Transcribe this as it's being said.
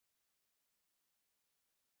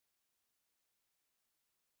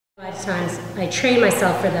5 times I train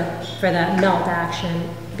myself for that melt action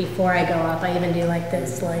before I go up. I even do like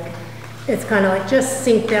this, like it's kind of like just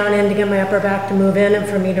sink down in to get my upper back to move in and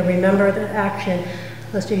for me to remember the action.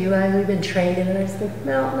 Most of you guys have been trained in it. I just think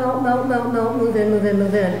melt, melt, melt, melt, melt, move in, move in,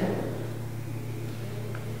 move in. And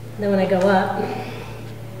then when I go up,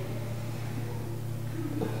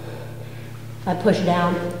 I push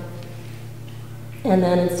down. And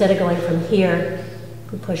then instead of going from here,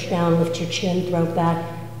 you push down, lift your chin, throat back,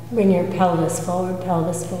 bring your pelvis forward,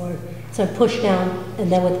 pelvis forward. So push down,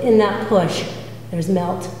 and then within that push, there's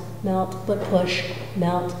melt, melt, but push,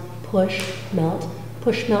 melt, push, melt,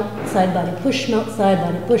 push, melt, side body, push, melt, side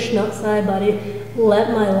body, push, melt, side body.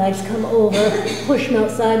 Let my legs come over, push,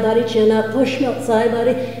 melt, side body, chin up, push, melt, side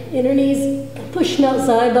body, inner knees, push, melt,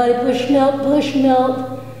 side body, push, melt,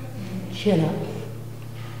 chin up.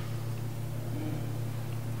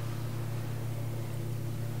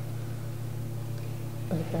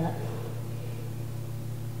 Like that.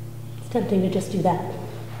 It's tempting to just do that.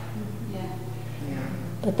 Yeah.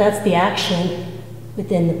 But that's the action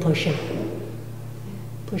within the pushing.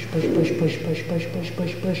 Push, push, push, push, push, push, push,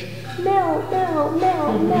 push, push. Melt, melt,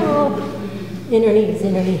 melt, melt. Inner knees,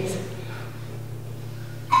 inner knees.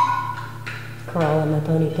 Crawl on my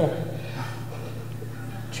ponytail.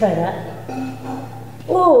 Try that.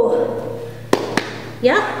 Oh!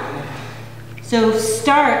 Yeah? So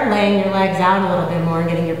start laying your legs out a little bit more and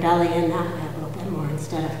getting your belly in that way a little bit more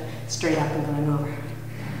instead of straight up and going over.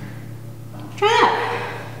 Try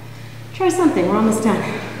that. Try something. We're almost done.